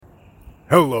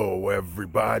Hello,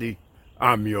 everybody.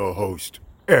 I'm your host,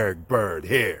 Eric Bird,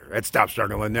 here at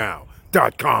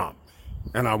StopStrugglingNow.com.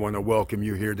 And I want to welcome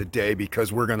you here today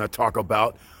because we're going to talk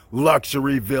about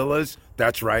luxury villas.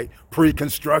 That's right,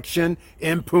 pre-construction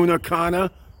in Punta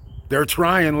Cana. They're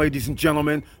trying, ladies and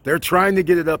gentlemen. They're trying to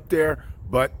get it up there,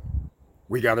 but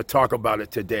we got to talk about it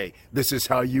today. This is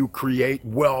how you create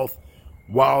wealth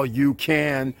while you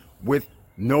can with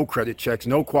no credit checks,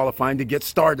 no qualifying to get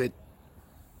started.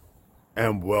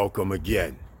 And welcome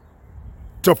again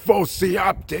to Foci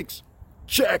Optics.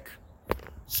 Check.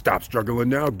 Stop Struggling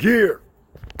Now gear.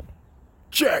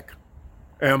 Check.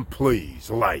 And please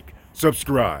like,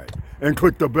 subscribe, and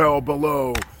click the bell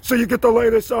below so you get the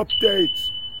latest updates.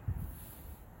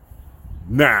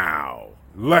 Now,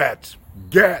 let's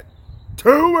get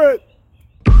to it.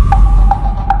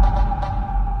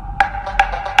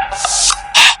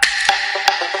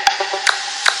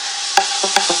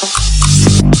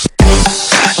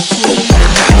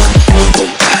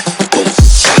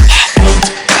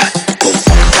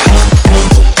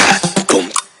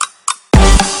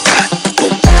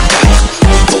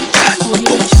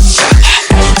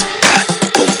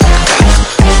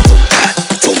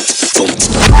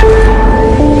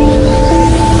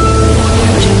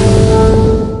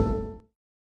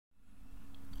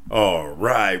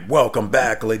 Welcome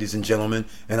back, ladies and gentlemen,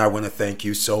 and I want to thank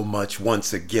you so much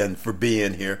once again for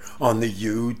being here on the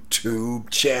YouTube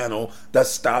channel, the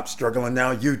Stop Struggling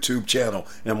Now YouTube channel.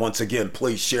 And once again,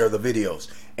 please share the videos.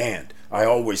 And I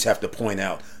always have to point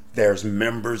out, there's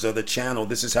members of the channel.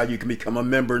 This is how you can become a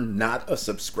member, not a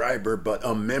subscriber, but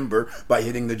a member by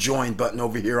hitting the join button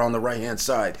over here on the right hand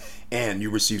side. And you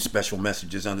receive special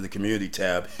messages under the community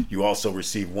tab. You also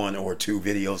receive 1 or 2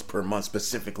 videos per month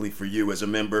specifically for you as a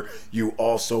member. You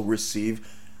also receive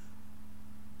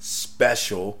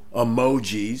special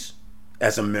emojis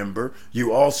as a member.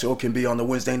 You also can be on the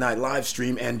Wednesday night live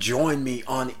stream and join me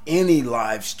on any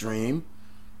live stream.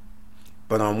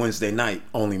 But on Wednesday night,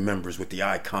 only members with the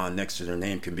icon next to their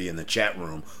name can be in the chat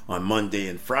room. On Monday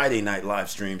and Friday night live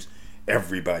streams,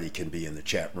 everybody can be in the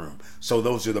chat room. So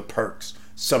those are the perks,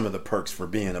 some of the perks for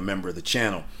being a member of the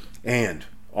channel. And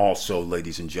also,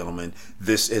 ladies and gentlemen,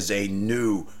 this is a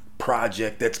new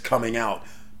project that's coming out.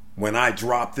 When I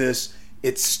drop this,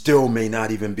 it still may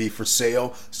not even be for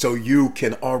sale. So you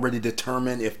can already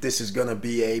determine if this is going to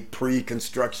be a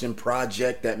pre-construction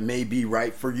project that may be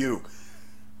right for you.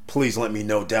 Please let me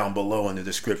know down below in the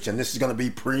description. This is going to be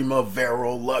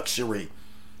Primavera Luxury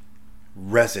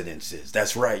Residences.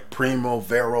 That's right,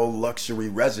 Primavera Luxury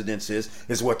Residences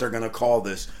is what they're going to call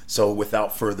this. So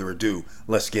without further ado,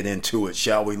 let's get into it,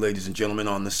 shall we, ladies and gentlemen?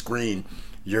 On the screen,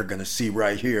 you're going to see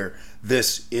right here,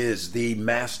 this is the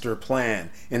master plan.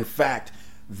 In fact,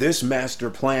 this master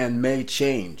plan may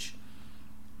change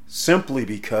simply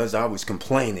because I was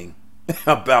complaining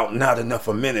about not enough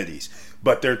amenities.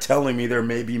 But they're telling me there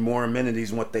may be more amenities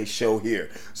than what they show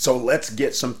here. So let's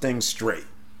get some things straight.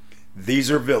 These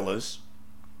are villas.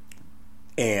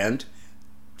 And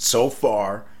so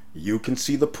far, you can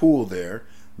see the pool there.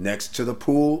 Next to the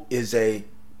pool is I'm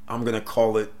going to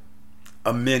call it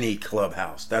a mini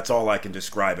clubhouse. That's all I can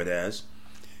describe it as.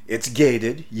 It's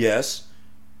gated, yes.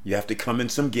 You have to come in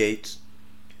some gates.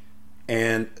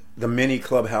 And the mini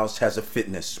clubhouse has a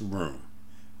fitness room.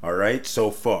 All right, so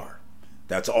far.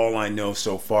 That's all I know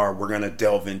so far. We're going to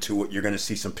delve into it. You're going to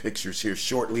see some pictures here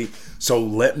shortly. So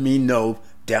let me know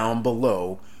down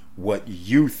below what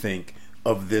you think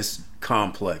of this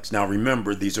complex. Now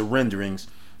remember, these are renderings.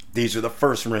 These are the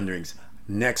first renderings.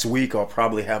 Next week, I'll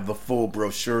probably have the full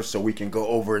brochure so we can go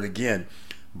over it again.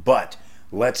 But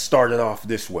let's start it off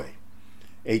this way.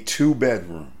 A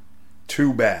 2-bedroom,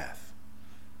 2-bath.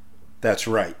 That's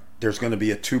right. There's going to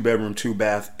be a 2-bedroom,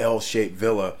 2-bath L-shaped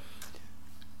villa.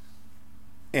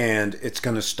 And it's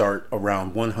going to start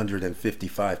around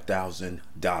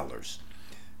 $155,000.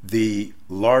 The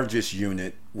largest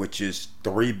unit, which is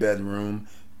 3-bedroom,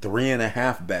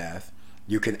 3.5-bath,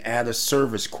 you can add a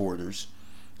service quarters.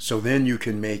 So then you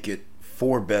can make it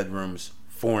 4 bedrooms,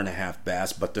 4.5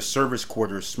 baths. But the service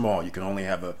quarter is small. You can only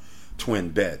have a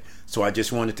twin bed. So I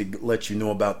just wanted to let you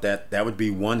know about that. That would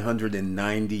be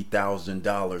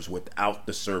 $190,000 without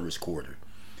the service quarter.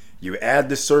 You add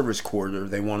the service quarter,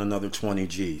 they want another 20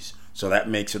 G's. So that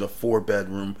makes it a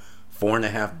 4-bedroom,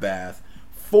 4.5 bath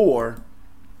for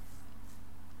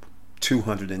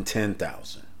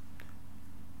 $210,000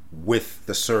 with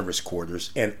the service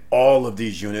quarters. And all of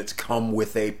these units come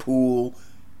with a pool,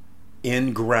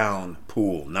 in-ground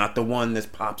pool, not the one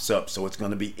that pops up. So it's going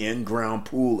to be in-ground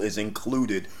pool is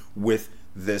included with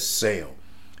this sale.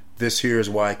 This here is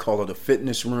why I call it a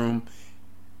fitness room.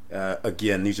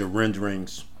 Again, these are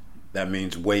renderings. That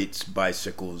means weights,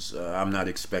 bicycles. I'm not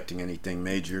expecting anything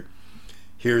major.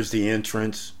 Here's the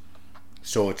entrance.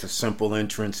 So it's a simple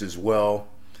entrance as well.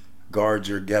 Guards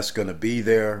are guess going to be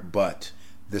there, but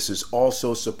this is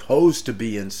also supposed to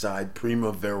be inside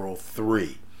Primaveral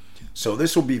 3. So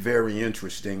this will be very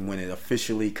interesting when it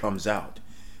officially comes out.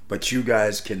 But you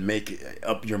guys can make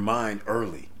up your mind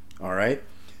early. All right.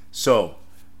 So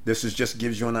this is just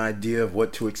gives you an idea of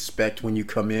what to expect when you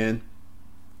come in.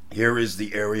 Here is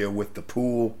the area with the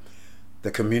pool,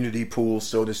 the community pool,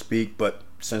 so to speak. But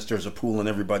since there's a pool in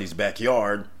everybody's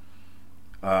backyard,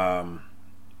 I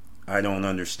don't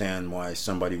understand why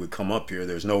somebody would come up here.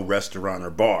 There's no restaurant or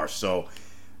bar, so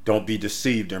don't be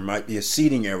deceived. There might be a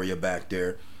seating area back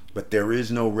there, but there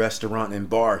is no restaurant and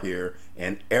bar here,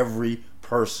 and every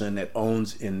person that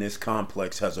owns in this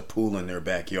complex has a pool in their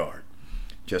backyard.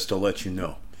 Just to let you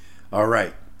know. All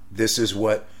right, this is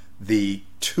what the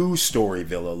 2-story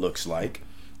villa looks like.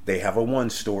 They have a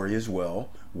 1-story as well.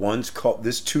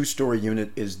 This 2-story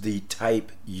unit is the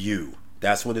Type U.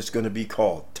 That's what it's going to be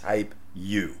called, Type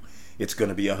U. It's going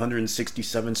to be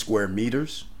 167 square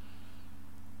meters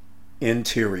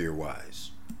interior wise.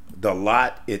 The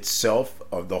lot itself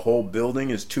of the whole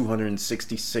building is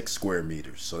 266 square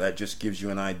meters. So that just gives you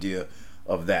an idea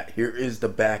of that. Here is the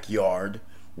backyard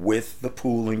with the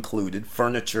pool included.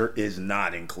 Furniture is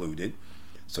not included.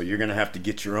 So you're going to have to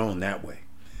get your own that way.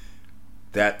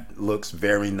 That looks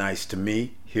very nice to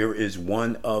me. Here is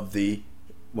one of the,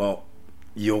 well,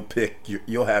 you'll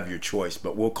have your choice,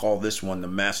 but we'll call this one the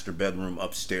master bedroom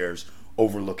upstairs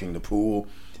overlooking the pool.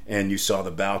 And you saw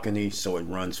the balcony, so it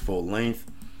runs full length,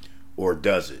 or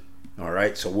does it? All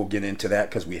right, so we'll get into that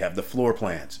because we have the floor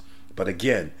plans. But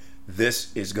again,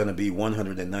 this is going to be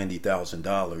 $190,000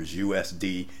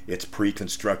 USD. It's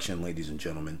pre-construction, ladies and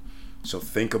gentlemen. So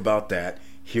think about that.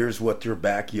 Here's what your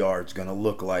backyard's going to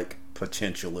look like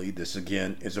potentially. This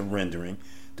again is a rendering.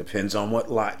 Depends on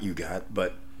what lot you got,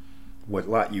 but what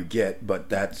lot you get, but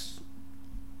that's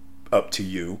up to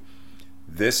you.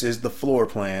 This is the floor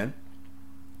plan.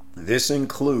 This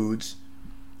includes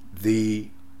the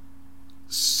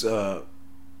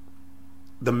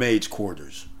maid's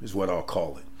quarters is what I'll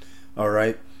call it. All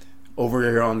right. Over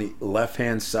here on the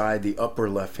left-hand side, the upper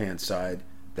left-hand side,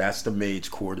 that's the maid's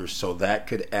quarters. So that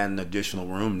could add an additional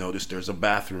room. Notice there's a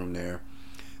bathroom there.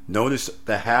 Notice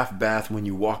the half bath when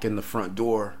you walk in the front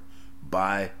door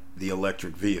by the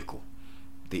electric vehicle,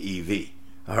 the EV.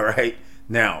 All right.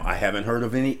 Now, I haven't heard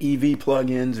of any EV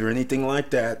plug-ins or anything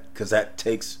like that because that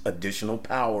takes additional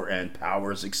power, and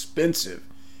power is expensive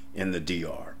in the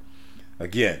DR.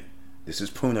 Again, this is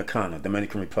Punta Cana,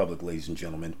 Dominican Republic, ladies and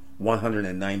gentlemen.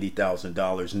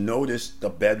 $190,000. Notice the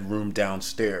bedroom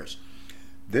downstairs.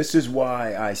 This is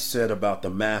why I said about the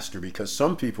master, because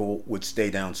some people would stay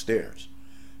downstairs.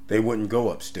 They wouldn't go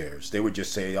upstairs. They would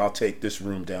just say, I'll take this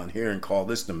room down here and call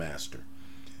this the master.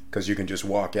 Because you can just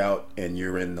walk out and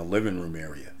you're in the living room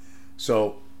area.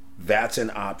 So that's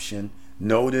an option.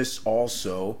 Notice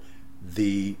also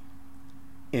the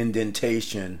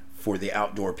indentation for the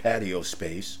outdoor patio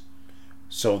space.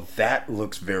 So that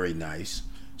looks very nice.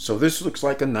 So this looks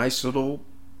like a nice little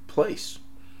place.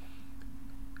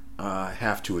 I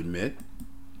have to admit.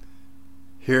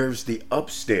 Here's the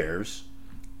upstairs,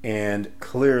 and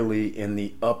clearly in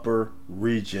the upper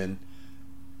region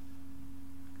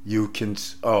you can,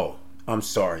 oh, I'm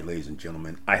sorry, ladies and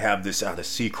gentlemen, I have this out of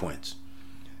sequence.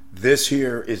 This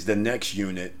here is the next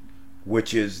unit,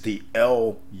 which is the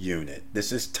L unit.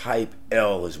 This is Type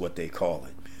L is what they call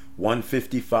it.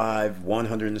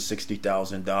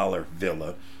 $160,000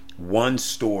 villa,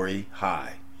 1-story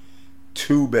high,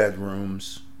 2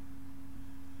 bedrooms,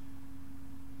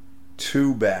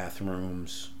 2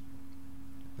 bathrooms.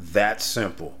 That's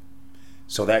simple.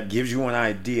 So that gives you an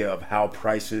idea of how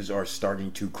prices are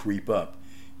starting to creep up.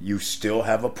 You still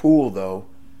have a pool though.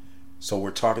 So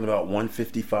we're talking about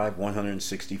 $155,000,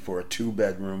 $160,000 for a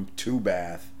 2-bedroom,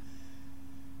 2-bath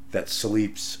that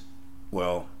sleeps,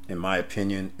 well, in my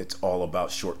opinion, it's all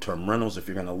about short-term rentals. If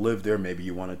you're going to live there, maybe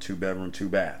you want a 2-bedroom,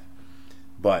 2-bath.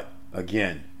 But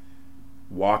again,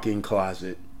 walk-in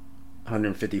closet,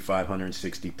 $155,000,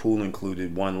 $160,000, pool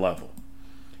included, 1 level.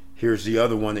 Here's the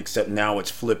other one, except now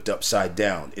it's flipped upside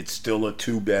down. It's still a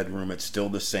 2-bedroom. It's still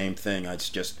the same thing. It's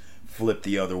just flipped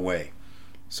the other way.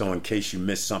 So in case you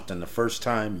missed something the first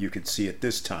time, you could see it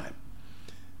this time.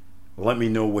 Let me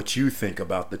know what you think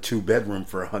about the 2-bedroom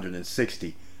for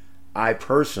 $160,000. I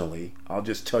personally, I'll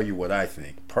just tell you what I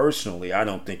think. Personally, I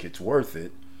don't think it's worth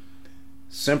it.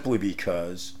 Simply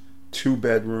because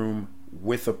 2-bedroom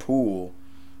with a pool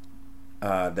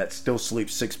that still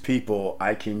sleeps 6 people,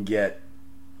 I can get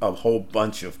a whole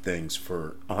bunch of things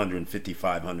for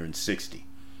 155, 160.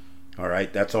 All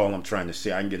right, that's all I'm trying to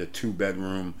say. I can get a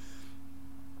 2-bedroom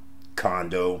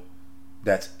condo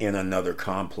that's in another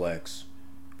complex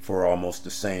for almost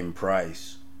the same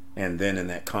price, and then in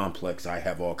that complex I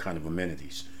have all kind of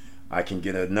amenities. I can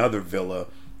get another villa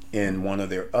in one of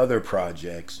their other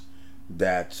projects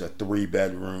that's a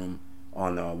 3-bedroom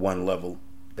on one level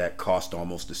that cost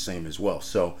almost the same as well.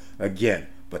 So again,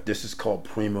 but this is called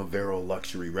Primavera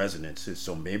Luxury Residences,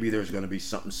 so maybe there's going to be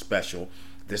something special.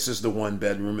 This is the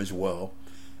 1-bedroom as well,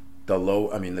 the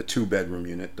 2-bedroom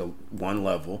unit, the one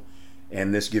level,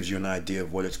 and this gives you an idea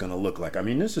of what it's going to look like. I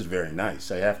mean, this is very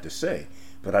nice, I have to say,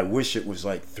 but I wish it was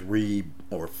like 3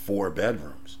 or 4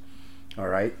 bedrooms. All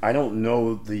right, I don't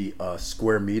know the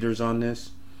square meters on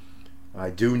this. I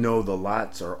do know the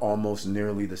lots are almost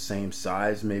nearly the same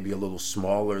size, maybe a little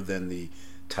smaller than the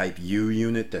type U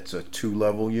unit that's a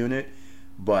 2-level unit,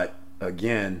 but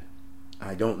again,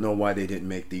 I don't know why they didn't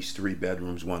make these 3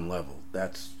 bedrooms 1 level.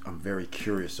 I'm very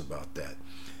curious about that.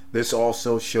 This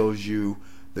also shows you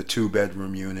the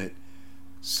 2-bedroom unit,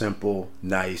 simple,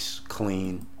 nice,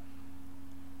 clean,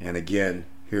 and again,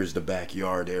 here's the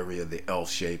backyard area, the L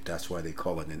shape. That's why they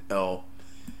call it an L.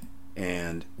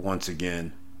 And once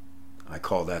again, I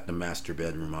call that the master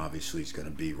bedroom. Obviously, it's going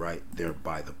to be right there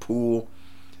by the pool.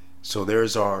 So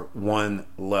there's our 1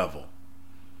 level.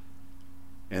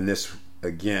 And this,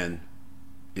 again,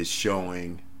 is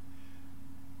showing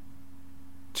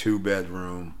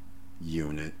 2-bedroom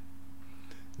unit.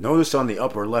 Notice on the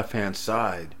upper left-hand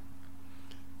side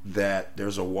that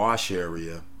there's a wash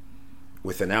area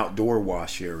with an outdoor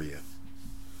wash area.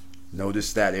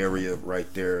 Notice that area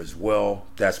right there as well.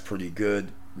 That's pretty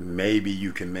good. Maybe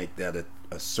you can make that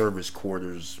a service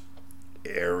quarters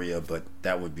area, but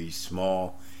that would be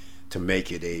small to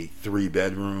make it a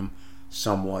 3-bedroom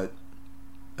somewhat.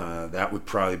 That would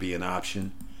probably be an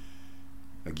option.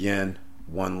 Again,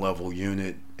 1-level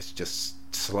unit. It's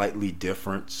just slightly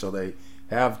different. So they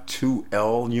have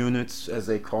 2L units, as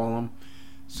they call them.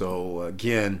 So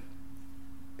again,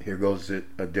 here goes it,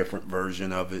 a different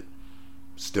version of it.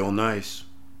 Still nice.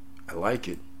 I like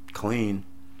it. Clean.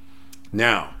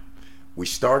 Now, we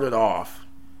started off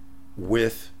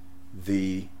with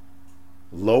the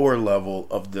lower level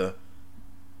of the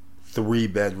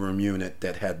 3-bedroom unit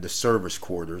that had the service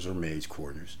quarters or maid's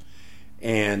quarters.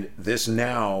 And this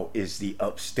now is the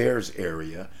upstairs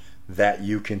area that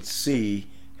you can see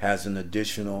has an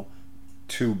additional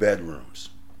 2 bedrooms.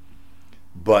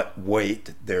 But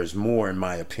wait, there's more in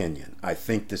my opinion. I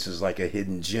think this is like a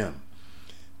hidden gem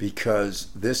because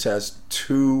this has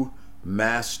 2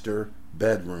 master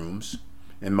bedrooms.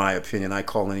 In my opinion, I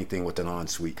call anything with an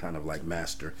ensuite kind of like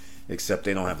master, except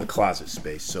they don't have the closet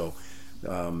space. So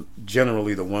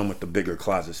generally the one with the bigger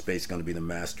closet space is going to be the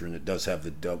master, and it does have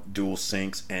the dual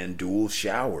sinks and dual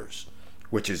showers,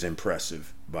 which is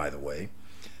impressive, by the way.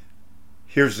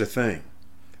 Here's the thing.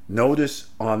 Notice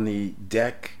on the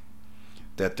deck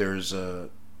that there's a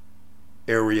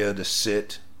area to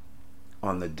sit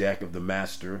on the deck of the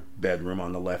master bedroom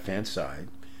on the left hand side.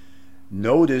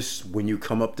 Notice when you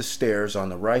come up the stairs on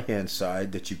the right hand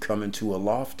side that you come into a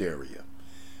loft area.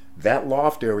 That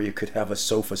loft area could have a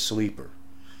sofa sleeper.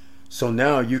 So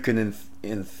now you can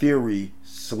in theory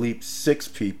sleep 6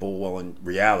 people. Well, in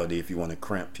reality, if you want to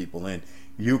cramp people in,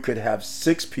 you could have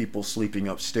 6 people sleeping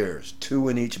upstairs, 2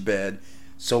 in each bed.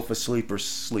 Sofa sleeper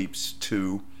sleeps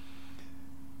 2.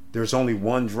 There's only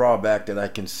one drawback that I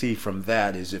can see from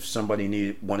that is if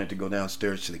somebody wanted to go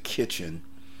downstairs to the kitchen,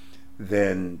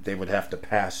 then they would have to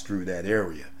pass through that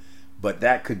area. But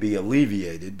that could be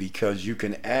alleviated because you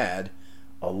can add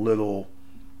a little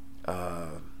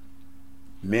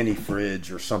mini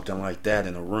fridge or something like that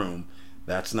in a room.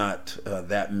 That's not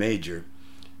that major.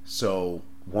 So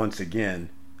once again,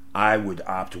 I would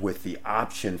opt with the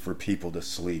option for people to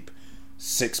sleep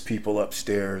 6 people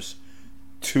upstairs,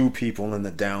 2 people in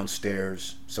the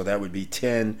downstairs, so that would be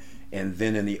 10, and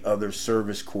then in the other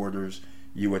service quarters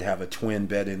you would have a twin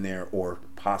bed in there or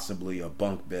possibly a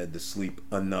bunk bed to sleep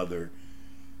another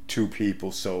 2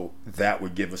 people, so that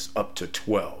would give us up to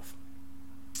 12,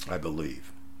 I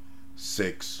believe.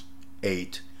 6,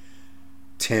 8,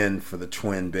 10 for the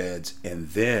twin beds, and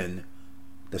then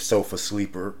the sofa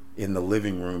sleeper in the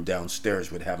living room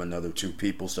downstairs would have another 2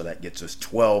 people, so that gets us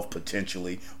 12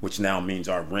 potentially, which now means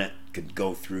our rent could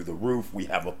go through the roof. We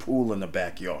have a pool in the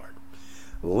backyard.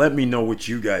 Let me know what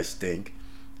you guys think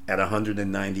at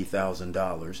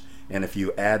 $190,000, and if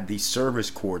you add the service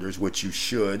quarters, which you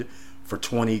should, for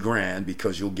 20 grand,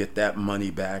 because you'll get that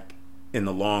money back in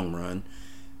the long run,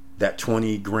 that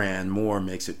 20 grand more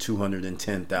makes it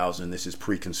 210,000. This is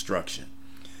pre-construction.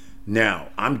 Now,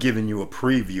 I'm giving you a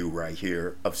preview right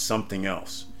here of something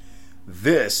else.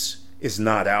 This is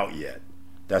not out yet.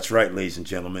 That's right, ladies and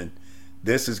gentlemen.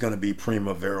 This is going to be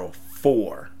Primavera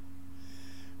 4.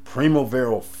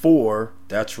 Primavera 4,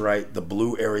 that's right, the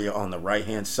blue area on the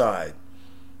right-hand side.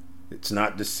 It's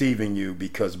not deceiving you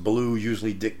because blue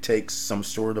usually dictates some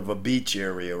sort of a beach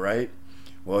area, right?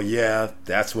 Well, yeah,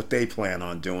 that's what they plan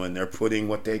on doing. They're putting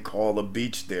what they call a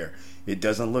beach there. It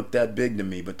doesn't look that big to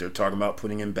me, but they're talking about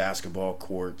putting in basketball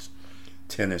courts,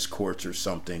 tennis courts or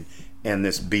something, and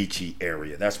this beachy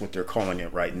area. That's what they're calling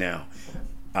it right now.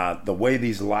 The way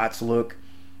these lots look,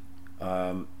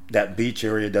 that beach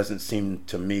area doesn't seem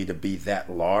to me to be that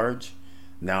large.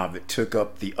 Now, if it took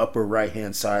up the upper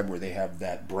right-hand side where they have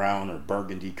that brown or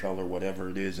burgundy color, whatever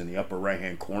it is, in the upper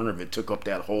right-hand corner, if it took up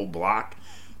that whole block,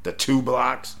 the 2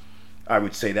 blocks, I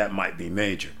would say that might be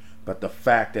major. But the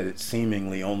fact that it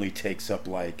seemingly only takes up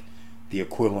like the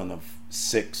equivalent of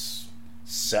 6,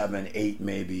 7, 8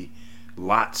 maybe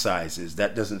lot sizes,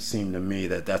 that doesn't seem to me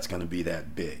that that's going to be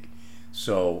that big.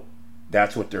 So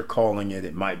that's what they're calling it.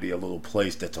 It might be a little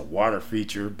place that's a water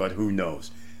feature, but who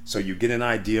knows? So you get an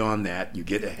idea on that, you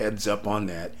get a heads up on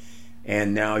that,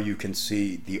 and now you can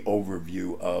see the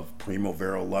overview of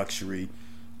Primavera Luxury.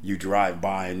 You drive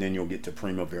by and then you'll get to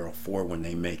Primavera 4 when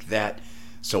they make that.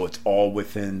 So it's all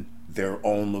within their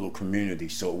own little community.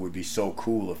 So it would be so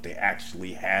cool if they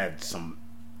actually had some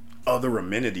other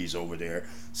amenities over there,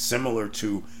 similar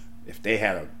to if they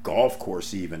had a golf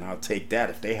course even, I'll take that.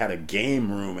 If they had a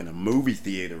game room and a movie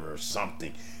theater or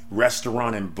something,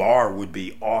 restaurant and bar would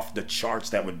be off the charts.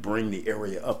 That would bring the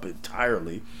area up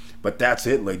entirely. But that's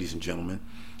it, ladies and gentlemen.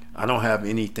 I don't have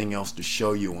anything else to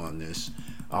show you on this.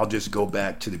 I'll just go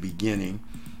back to the beginning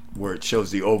where it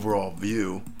shows the overall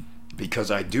view,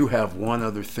 because I do have one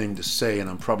other thing to say, and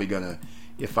I'm probably gonna,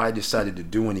 if I decided to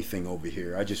do anything over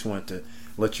here, I just want to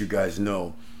let you guys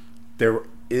know there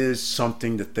is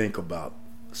something to think about.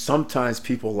 Sometimes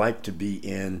people like to be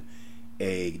in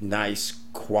a nice,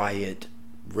 quiet,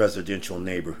 residential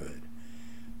neighborhood.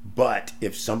 But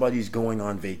if somebody's going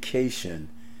on vacation,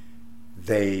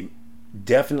 they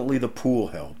definitely, the pool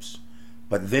helps.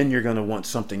 But then you're going to want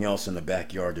something else in the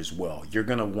backyard as well. You're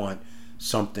going to want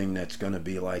something that's going to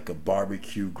be like a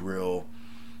barbecue grill,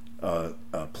 a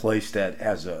place that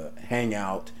has a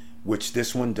hangout, which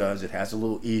this one does. It has a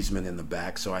little easement in the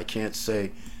back, so I can't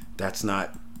say that's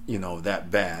not,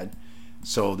 that bad.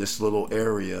 So this little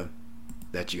area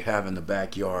that you have in the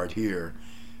backyard here,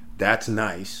 that's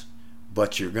nice,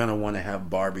 but you're going to want to have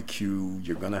barbecue.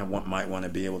 You're going to might want to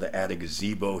be able to add a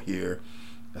gazebo here,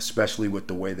 especially with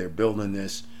the way they're building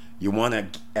this. You want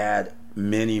to add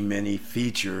many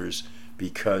features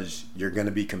because you're going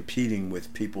to be competing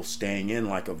with people staying in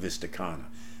like a Vista Cana,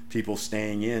 people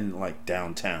staying in like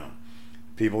downtown.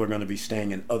 People are going to be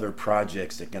staying in other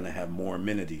projects that are going to have more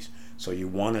amenities. So you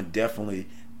want to definitely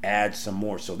add some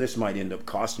more. So this might end up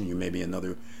costing you maybe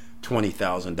another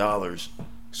 $20,000.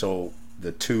 So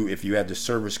if you add the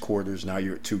service quarters, now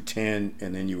you're at $210,000,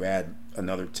 and then you add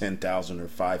another $10,000 or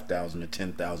 $5,000 or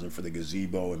 $10,000 for the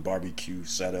gazebo and barbecue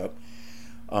setup.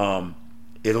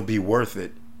 It'll be worth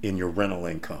it in your rental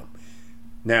income.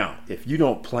 Now, if you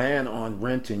don't plan on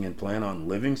renting and plan on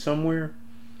living somewhere,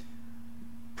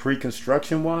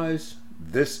 pre-construction wise,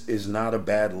 this is not a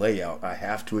bad layout. I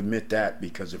have to admit that,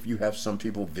 because if you have some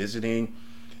people visiting,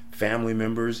 family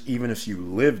members, even if you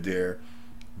live there,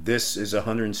 this is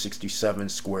 167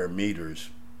 square meters.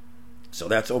 So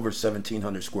that's over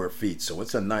 1,700 square feet. So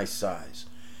it's a nice size.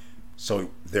 So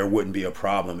there wouldn't be a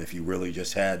problem if you really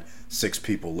just had 6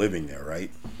 people living there,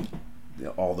 right?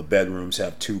 All the bedrooms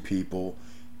have 2 people.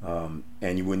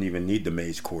 And you wouldn't even need the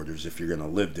maid's quarters if you're going to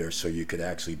live there. So you could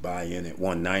actually buy in at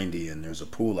 $190 and there's a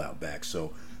pool out back.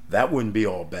 So that wouldn't be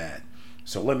all bad.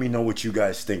 So let me know what you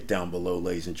guys think down below,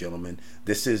 ladies and gentlemen.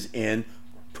 This is in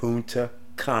Punta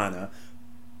Cana,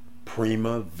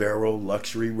 Primavera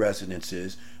Luxury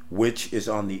Residences, which is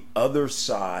on the other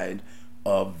side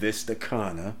of Vista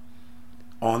Cana,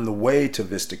 on the way to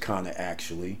Vista Cana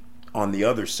actually, on the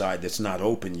other side that's not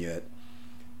open yet,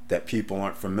 that people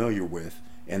aren't familiar with.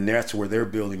 And that's where they're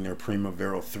building their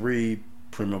Primavera 3,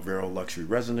 Primavera Luxury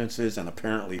Residences, and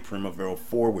apparently Primavera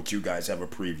 4, which you guys have a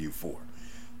preview for.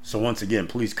 So once again,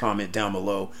 please comment down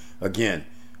below. Again,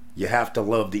 you have to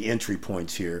love the entry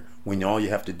points here, when all you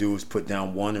have to do is put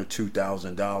down $1,000 or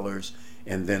 $2,000,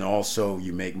 and then also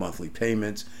you make monthly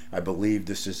payments. I believe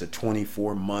this is a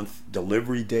 24-month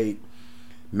delivery date,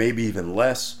 maybe even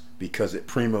less, because at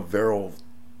Primavera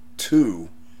 2,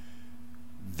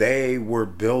 they were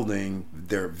building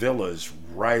their villas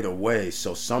right away.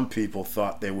 So some people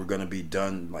thought they were going to be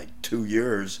done like 2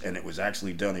 years, and it was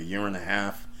actually done a year and a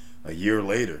half a year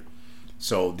later.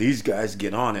 So these guys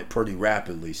get on it pretty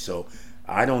rapidly. So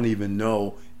I don't even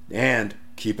know. And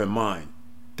keep in mind,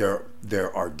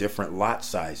 there are different lot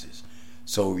sizes.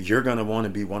 So you're going to want to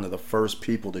be one of the first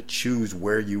people to choose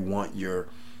where you want your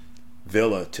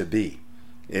villa to be.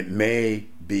 It may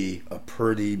be a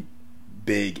pretty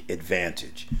big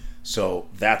advantage. So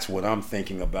that's what I'm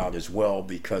thinking about as well,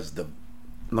 because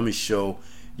let me show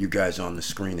you guys on the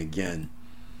screen again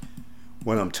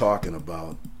what I'm talking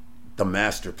about. The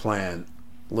master plan.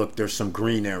 Look, there's some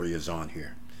green areas on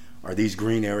here. Are these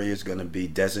green areas going to be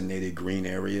designated green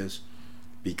areas?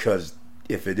 Because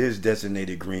if it is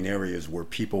designated green areas where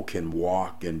people can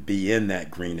walk and be in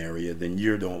that green area, then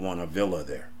you don't want a villa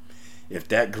there. If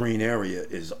that green area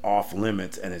is off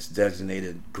limits and it's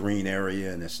designated green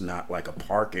area and it's not like a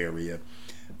park area,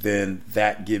 then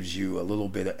that gives you a little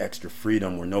bit of extra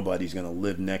freedom where nobody's going to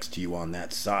live next to you on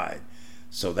that side.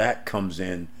 So that comes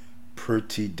in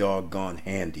pretty doggone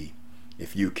handy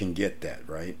if you can get that,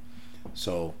 right?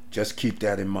 So just keep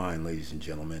that in mind, ladies and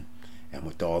gentlemen. And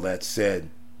with all that said,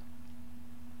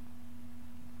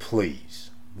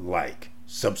 please like,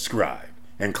 subscribe,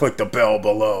 and click the bell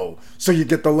below so you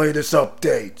get the latest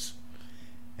updates.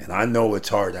 And I know it's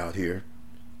hard out here,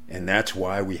 and that's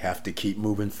why we have to keep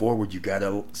moving forward. You got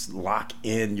to lock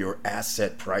in your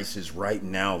asset prices right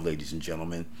now, ladies and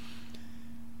gentlemen.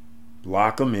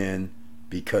 Lock them in,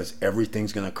 because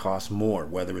everything's going to cost more,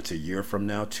 whether it's a year from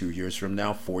now, 2 years from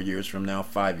now, 4 years from now,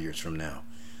 5 years from now.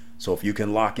 So if you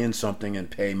can lock in something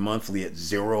and pay monthly at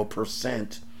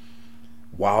 0%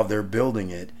 while they're building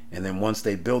it, and then once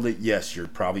they build it, yes, you're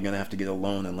probably going to have to get a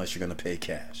loan unless you're going to pay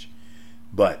cash.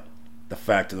 But the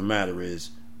fact of the matter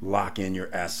is, lock in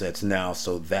your assets now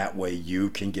so that way you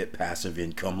can get passive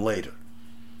income later.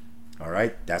 All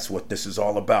right, that's what this is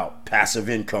all about. Passive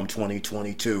income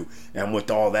 2022. And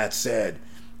with all that said,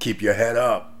 keep your head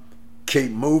up, keep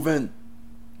moving,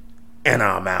 and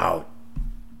I'm out.